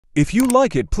If you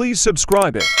like it, please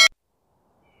subscribe it.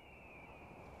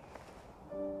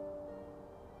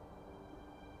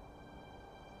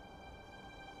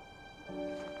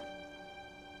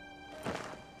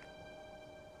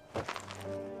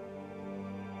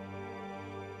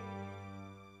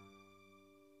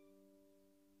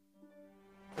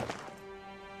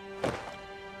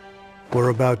 We're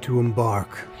about to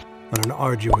embark on an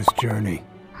arduous journey.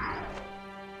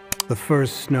 The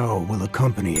first snow will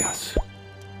accompany us.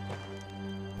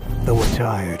 Though we're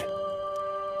tired,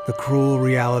 the cruel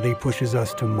reality pushes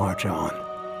us to march on.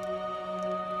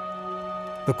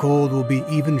 The cold will be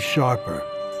even sharper,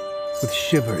 with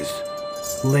shivers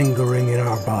lingering in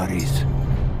our bodies.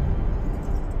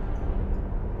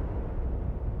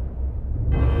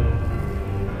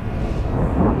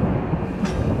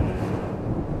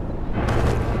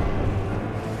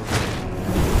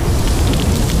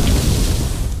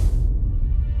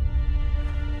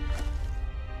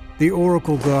 The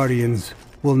Oracle Guardians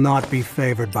will not be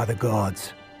favored by the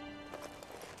gods.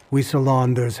 We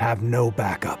Salanders have no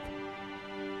backup.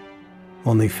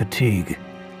 Only fatigue,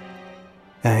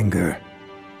 anger,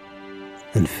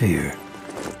 and fear.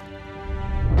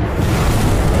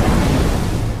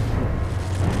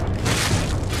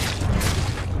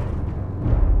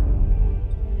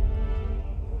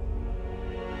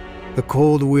 The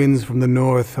cold winds from the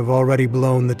north have already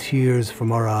blown the tears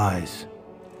from our eyes.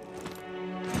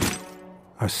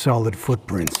 Our solid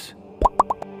footprints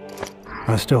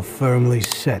are still firmly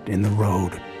set in the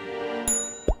road.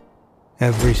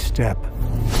 Every step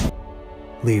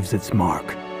leaves its mark.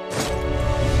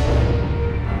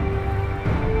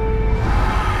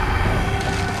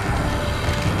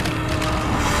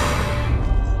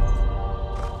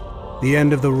 The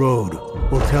end of the road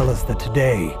will tell us that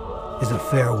today is a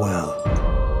farewell.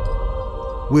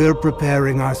 We're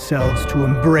preparing ourselves to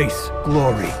embrace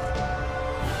glory.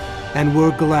 And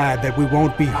we're glad that we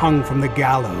won't be hung from the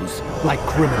gallows like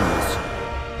criminals,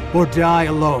 or die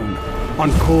alone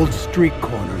on cold street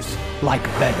corners like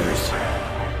beggars.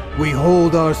 We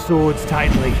hold our swords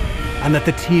tightly and let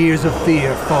the tears of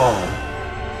fear fall.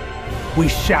 We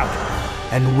shout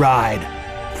and ride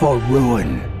for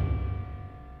ruin.